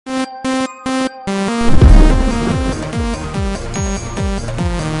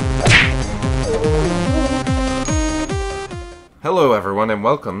everyone, and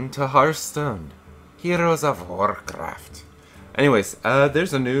welcome to Hearthstone, Heroes of Warcraft. Anyways,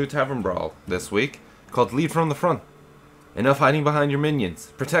 there's a new Tavern Brawl this week called Lead from the Front. Enough hiding behind your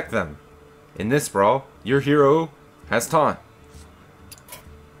minions. Protect them. In this brawl, your hero has Taunt.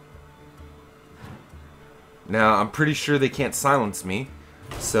 Now, I'm pretty sure they can't silence me,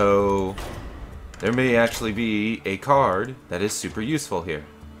 so there may actually be a card that is super useful here.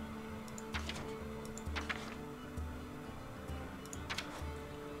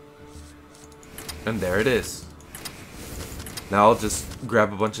 And there it is. Now I'll just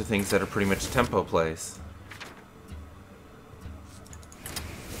grab a bunch of things that are pretty much tempo plays.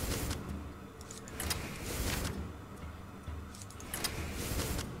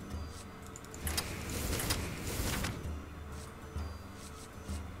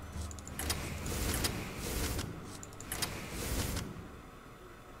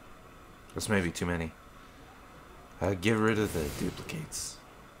 This may be too many. Get rid of the duplicates.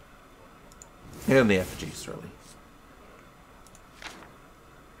 And the effigies, really.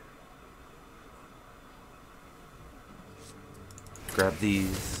 Grab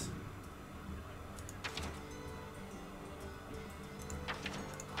these.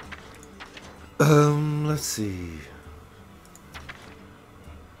 Let's see.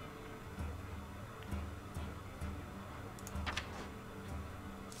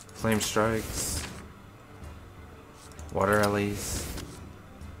 Flame strikes. Water alleys.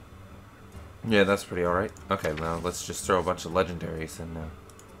 Yeah, that's pretty alright. Okay, now let's just throw a bunch of legendaries in now.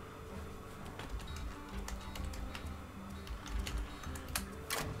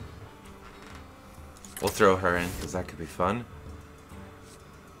 We'll throw her in, because that could be fun.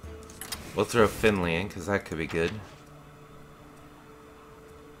 We'll throw Finley in, because that could be good.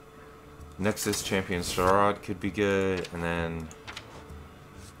 Nexus Champion Strahd could be good, and then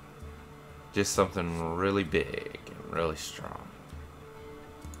just something really big and really strong.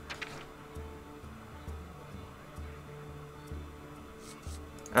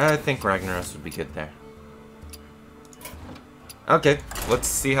 I think Ragnaros would be good there. Okay, let's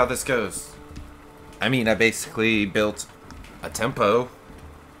see how this goes. I mean, I basically built a tempo.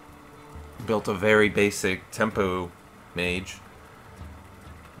 Built a very basic tempo mage.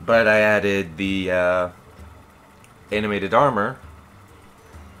 But I added the animated armor,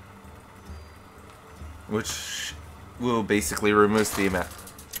 which will basically reduce the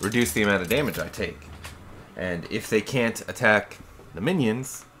amount of damage I take. And if they can't attack the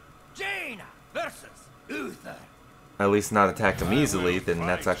minions, Jaina versus Uther. at least not attack them easily, then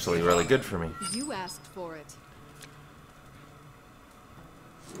that's actually really good for me. You asked for it.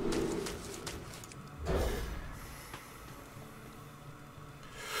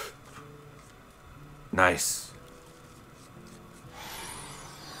 Nice.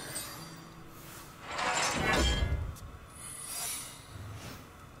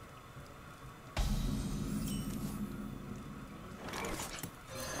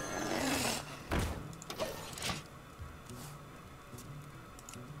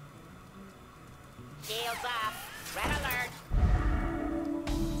 Shields off. Red alert.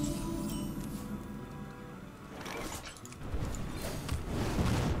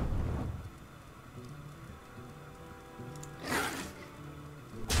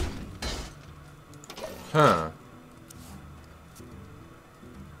 Huh.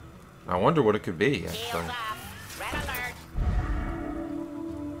 I wonder what it could be, Shields actually. off. Red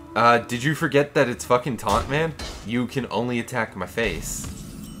alert. Did you forget that it's fucking Taunt, man? You can only attack my face.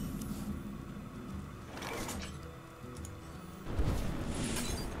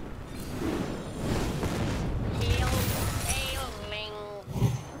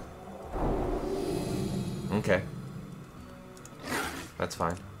 Okay. That's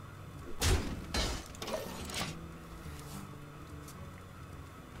fine.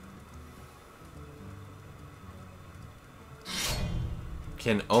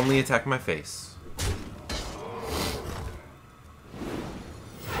 Can only attack my face.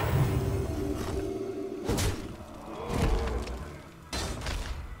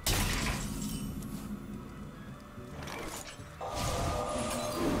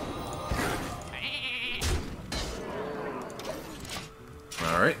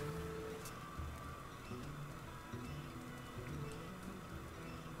 Alright.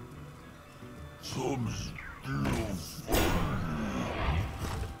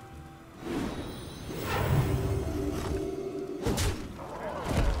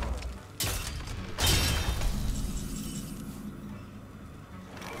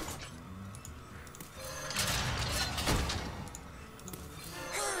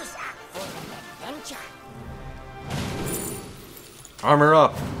 Armor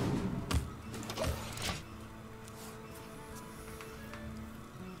up.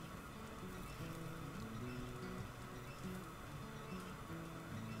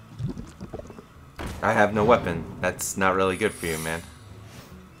 I have no weapon. That's not really good for you, man.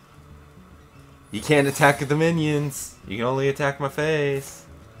 You can't attack the minions. You can only attack my face.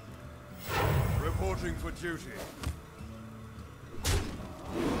 Reporting for duty.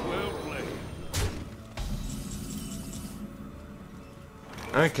 Well played.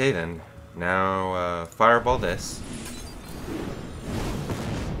 Okay then. Now, fireball this.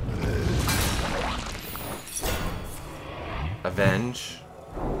 Avenge,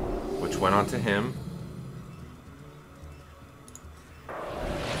 which went on to him.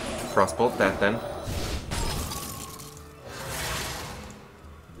 Frostbolt that then.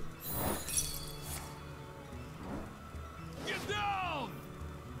 Get down!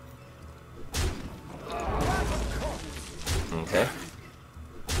 Okay.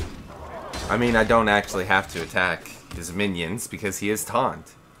 I mean, I don't actually have to attack his minions because he is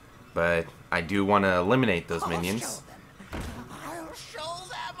Taunt. But I do want to eliminate those minions. I'll show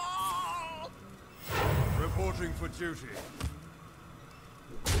them all! Reporting for duty.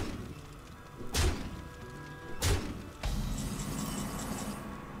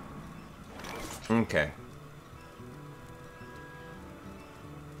 Okay.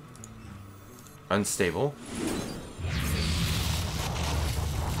 Unstable.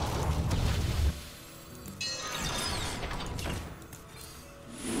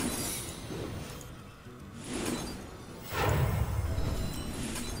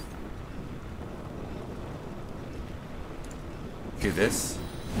 Do this.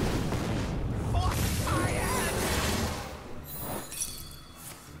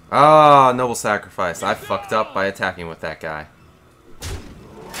 Ah, noble sacrifice. I fucked up by attacking with that guy.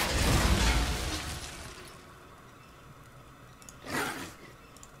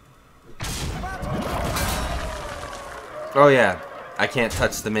 Oh yeah, I can't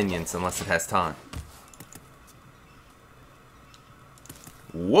touch the minions unless it has taunt.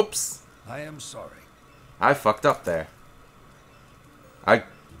 Whoops. I am sorry. I fucked up there.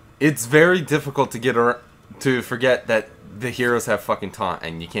 It's very difficult to get to forget that the heroes have fucking taunt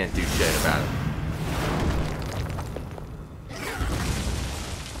and you can't do shit about it.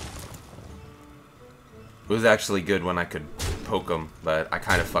 It was actually good when I could poke them, but I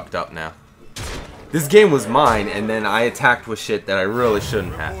kind of fucked up now. This game was mine, and then I attacked with shit that I really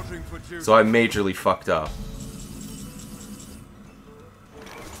shouldn't have. So I majorly fucked up.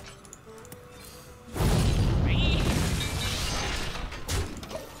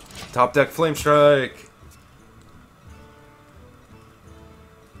 Top deck flame strike.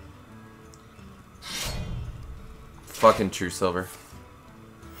 Fucking true silver.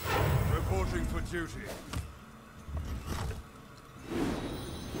 Reporting for duty.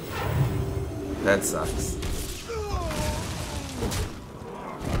 That sucks.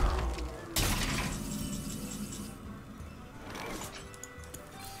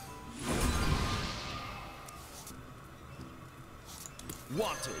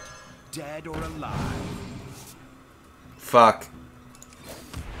 Wanted, dead or alive. Fuck.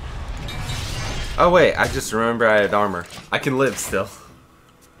 Oh wait, I just remember I had armor. I can live still.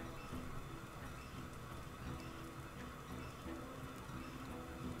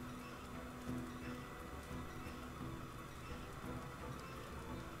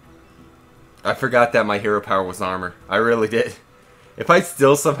 I forgot that my hero power was armor. I really did. If I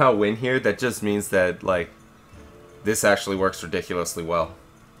still somehow win here, that just means that, like, this actually works ridiculously well.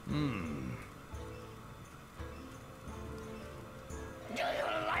 Do you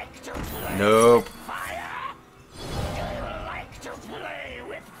like to play Nope. with fire? Do you like to play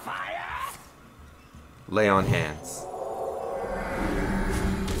with fire? Lay on hands.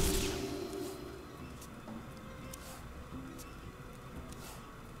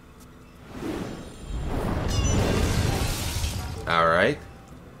 Alright.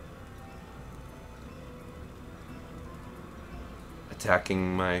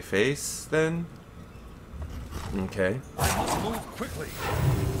 Attacking my face, then? Okay. I must move quickly.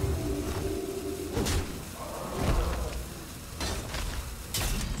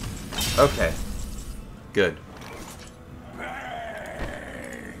 Okay. Good. I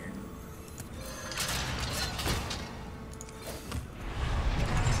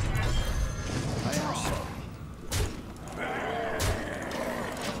am sorry.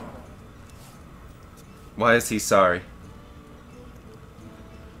 Why is he sorry?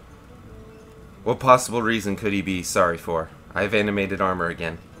 What possible reason could he be sorry for? I have animated armor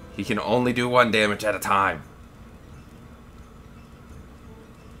again. He can only do 1 damage at a time.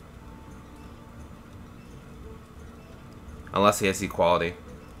 Unless he has equality.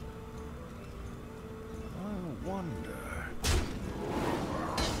 I wonder.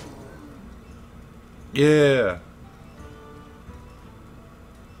 Yeah.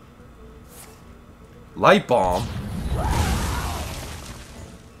 Light bomb?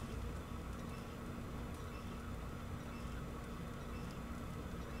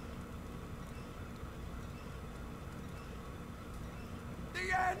 The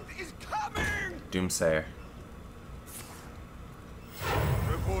end is coming! Doomsayer.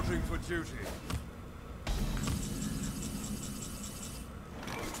 Reporting for duty.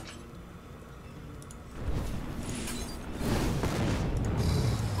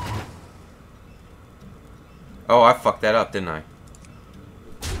 Oh, I fucked that up, didn't I?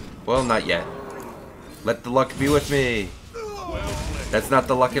 Well, not yet. Let the luck be with me. That's not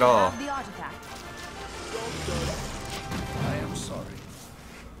the luck at all. The artifact. I am sorry.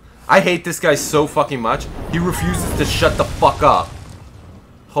 I hate this guy so fucking much. He refuses to shut the fuck up.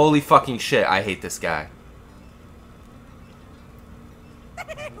 Holy fucking shit, I hate this guy.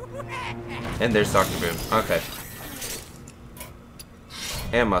 And there's Dr. Boom. Okay.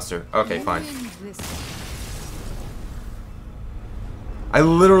 And Mustard. Okay, fine. I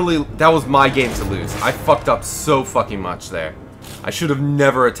literally, that was my game to lose. I fucked up so fucking much there. I should have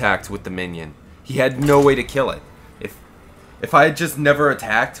never attacked with the minion. He had no way to kill it. If I had just never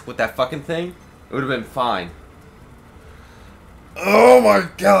attacked with that fucking thing, it would have been fine. Oh my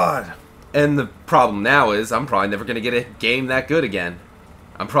god. And the problem now is, I'm probably never going to get a game that good again.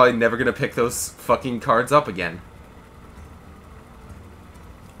 I'm probably never going to pick those fucking cards up again.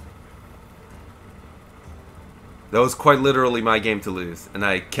 That was quite literally my game to lose. And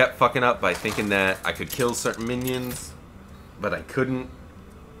I kept fucking up by thinking that I could kill certain minions, but I couldn't.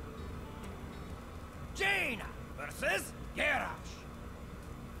 Jaina versus Garrosh.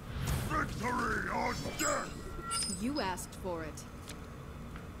 Victory or death! You asked for it.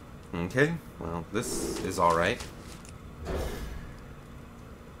 Okay, well, this is alright.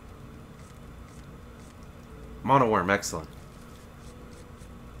 Monoworm, excellent.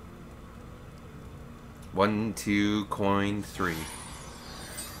 1, 2, coin, 3.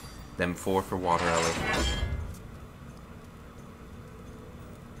 Then 4 for water elephant.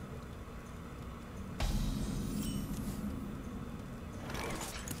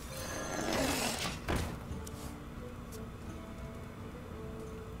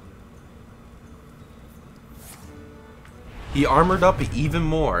 He armored up even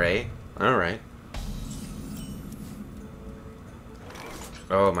more, eh? Alright.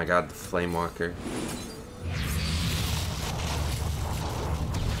 Oh my god, the Flame Walker.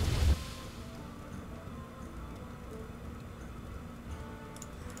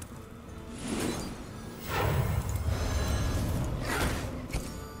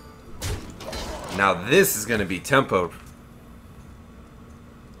 Now this is gonna be tempo.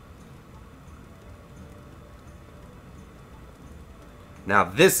 Now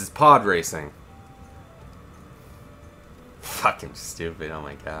this is pod racing. Fucking stupid, oh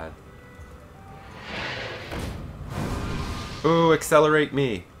my god. Ooh, accelerate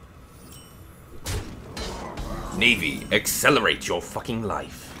me. Navy, accelerate your fucking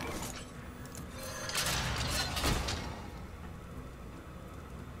life.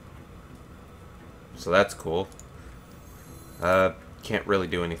 So that's cool. Can't really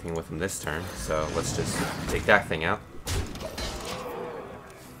do anything with him this turn, so let's just take that thing out.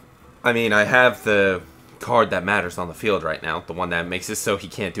 I mean, I have the card that matters on the field right now, the one that makes it so he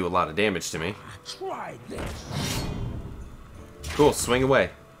can't do a lot of damage to me. Try this. Cool, swing away.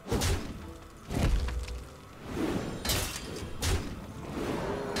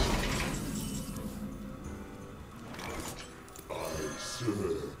 I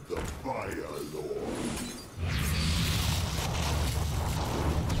serve the Fire Lord.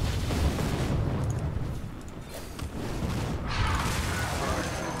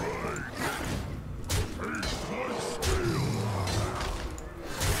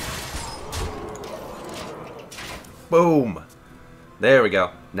 Boom! There we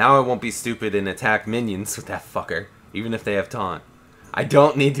go. Now I won't be stupid and attack minions with that fucker, even if they have taunt. I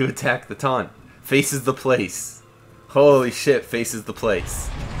don't need to attack the taunt. Faces the place. Holy shit, faces the place.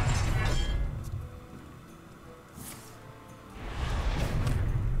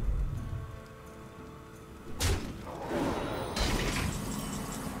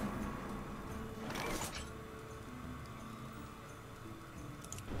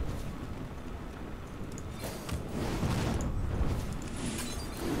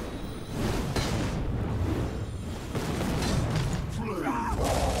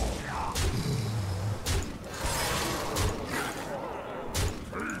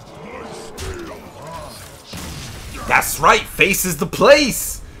 That's right, faces the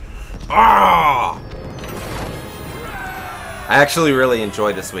place! Ah! I actually really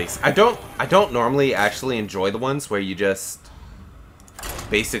enjoy this week's. I don't normally actually enjoy the ones where you just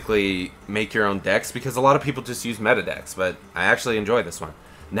basically make your own decks, because a lot of people just use meta decks, but I actually enjoy this one.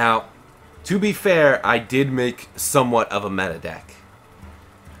 Now, to be fair, I did make somewhat of a meta deck.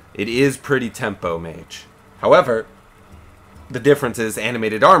 It is pretty tempo mage. However, the difference is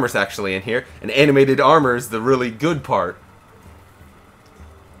animated armor's actually in here, and animated armor is the really good part.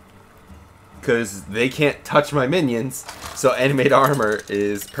 Because they can't touch my minions, so animated armor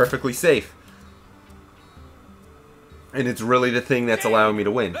is perfectly safe. And it's really the thing that's allowing me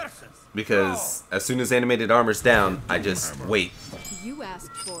to win. Because as soon as animated armor's down, I just wait. You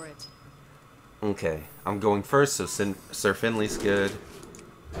asked for it. Okay, I'm going first, so Sir Finley's good.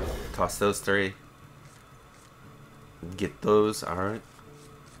 Toss those 3. Get those, alright.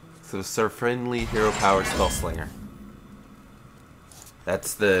 So Sir Finley, Hero Power, Spellslinger.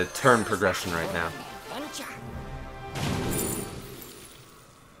 That's the turn progression right now.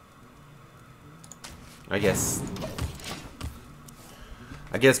 I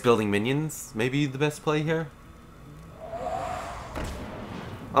guess building minions may be the best play here.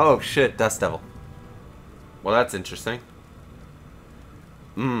 Oh shit, Dust Devil. Well, that's interesting.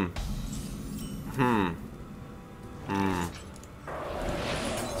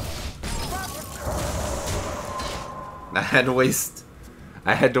 I had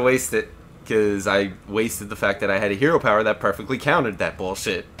to waste it because I wasted the fact that I had a hero power that perfectly countered that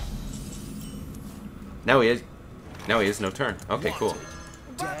bullshit. Now he has no turn. Okay, cool.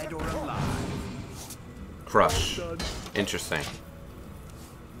 Dead or alive. Crush. Interesting.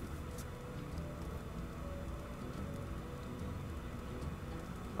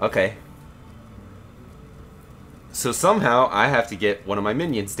 Okay. So somehow I have to get one of my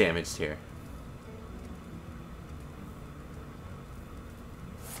minions damaged here.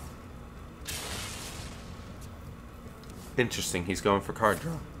 Interesting, he's going for card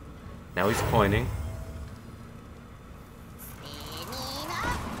draw. Now he's pointing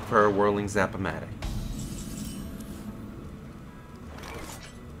for a Whirling Zap-O-Matic.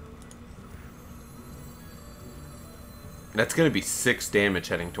 That's gonna be 6 damage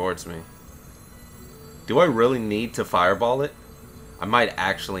heading towards me. Do I really need to fireball it? I might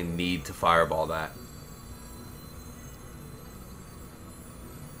actually need to fireball that.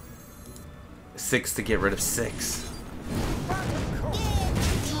 6 to get rid of 6.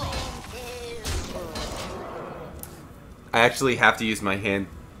 I actually have to use my hand.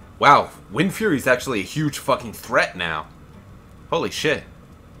 Wow, Wind Fury is actually a huge fucking threat now. Holy shit.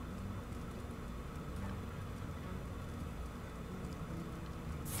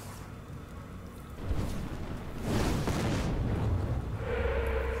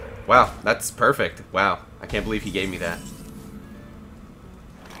 Wow, that's perfect. Wow, I can't believe he gave me that.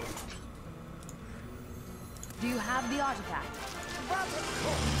 Do you have the artifact?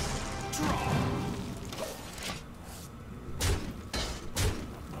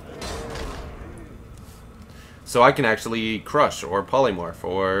 So I can actually crush or polymorph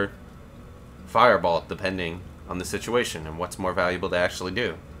or fireball depending on the situation and what's more valuable to actually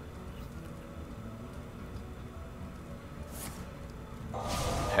do.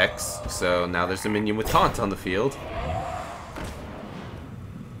 Hex. So now there's a minion with Taunt on the field.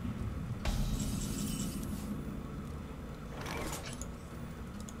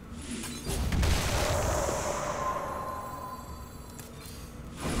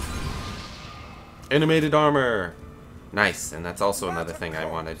 Animated armor! Nice, and that's also another thing I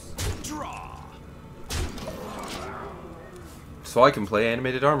wanted. So I can play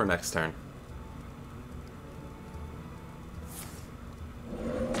animated armor next turn.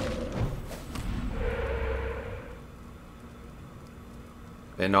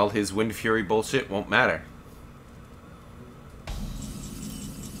 And all his Wind Fury bullshit won't matter.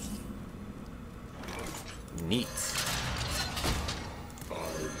 Neat.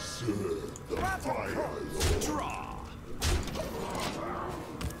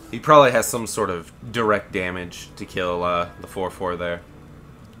 He probably has some sort of direct damage to kill the 4/4 there.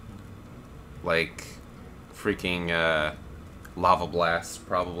 Like freaking Lava Blast,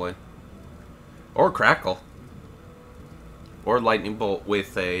 probably. Or Crackle. Or Lightning Bolt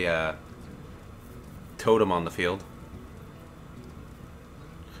with a totem on the field.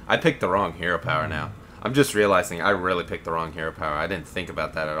 I picked the wrong hero power now. I'm just realizing I really picked the wrong hero power. I didn't think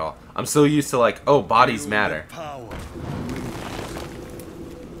about that at all. I'm so used to like, oh, bodies matter.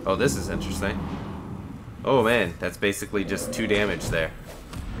 Oh, this is interesting. Oh man, that's basically just 2 damage there.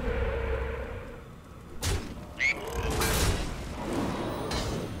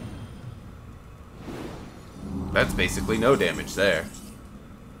 That's basically no damage there.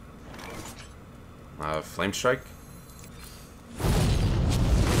 Flame Strike?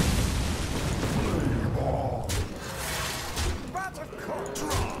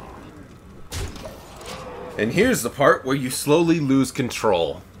 And here's the part where you slowly lose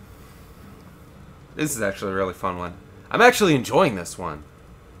control. This is actually a really fun one. I'm actually enjoying this one,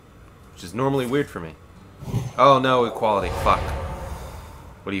 which is normally weird for me. Oh no, equality. Fuck.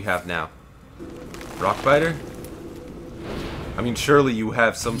 What do you have now? Rockbiter? I mean, surely you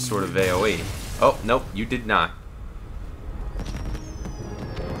have some sort of AoE. Oh, nope, you did not.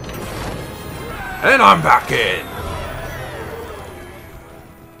 And I'm back in!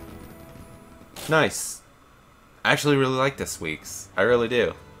 Nice. I actually really like this week's. I really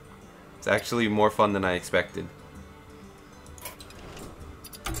do. It's actually more fun than I expected.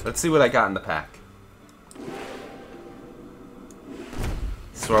 Let's see what I got in the pack.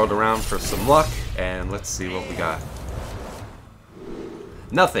 Swirled around for some luck, and let's see what we got.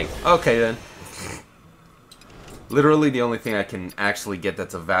 Nothing. Okay then. Literally the only thing I can actually get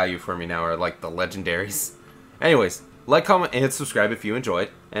that's of value for me now are like the legendaries. Anyways, like, comment, and subscribe if you enjoyed,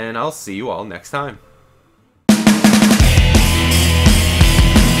 and I'll see you all next time.